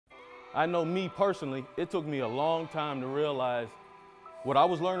I know me personally, it took me a long time to realize what I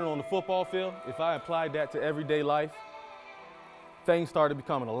was learning on the football field, if I applied that to everyday life, things started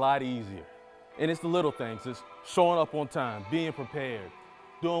becoming a lot easier. And it's the little things, it's showing up on time, being prepared,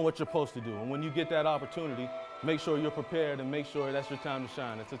 doing what you're supposed to do. And when you get that opportunity, make sure you're prepared and make sure that's your time to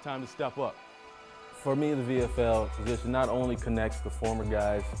shine. It's the time to step up. For me, the VFL position not only connects the former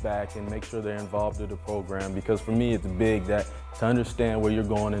guys back and make sure they're involved in the program, because for me it's big that to understand where you're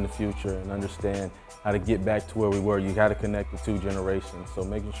going in the future and understand how to get back to where we were, you got to connect the two generations. So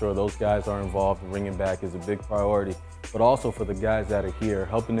making sure those guys are involved and bringing back is a big priority, but also for the guys that are here,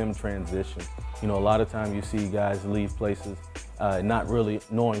 helping them transition. You know, a lot of times you see guys leave places not really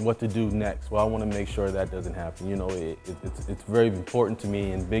knowing what to do next. Well, I want to make sure that doesn't happen. You know, it's very important to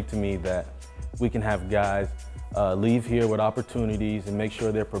me and big to me that we can have guys leave here with opportunities and make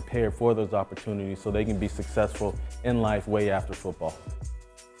sure they're prepared for those opportunities so they can be successful in life way after football.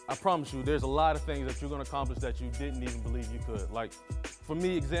 I promise you, there's a lot of things that you're going to accomplish that you didn't even believe you could. Like, for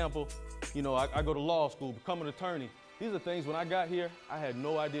me, example, you know, I go to law school, become an attorney. These are things when I got here, I had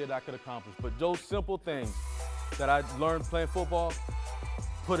no idea that I could accomplish. But those simple things that I learned playing football,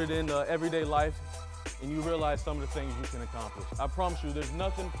 put it into everyday life, and you realize some of the things you can accomplish. I promise you, there's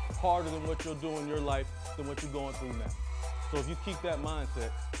nothing harder than what you'll do in your life than what you're going through now. So if you keep that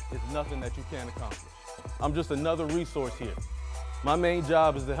mindset, it's nothing that you can't accomplish. I'm just another resource here. My main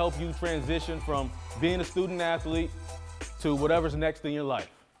job is to help you transition from being a student athlete to whatever's next in your life.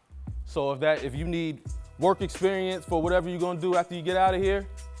 So if you need work experience for whatever you're gonna do after you get out of here,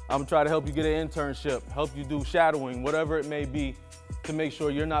 I'm gonna try to help you get an internship, help you do shadowing, whatever it may be, to make sure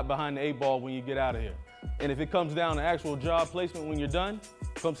you're not behind the 8 ball when you get out of here. And if it comes down to actual job placement when you're done,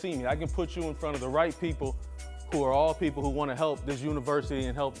 come see me. I can put you in front of the right people who are all people who want to help this university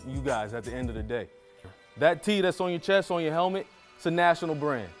and help you guys at the end of the day. That T that's on your chest, on your helmet, it's a national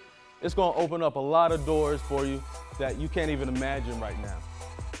brand. It's going to open up a lot of doors for you that you can't even imagine right now.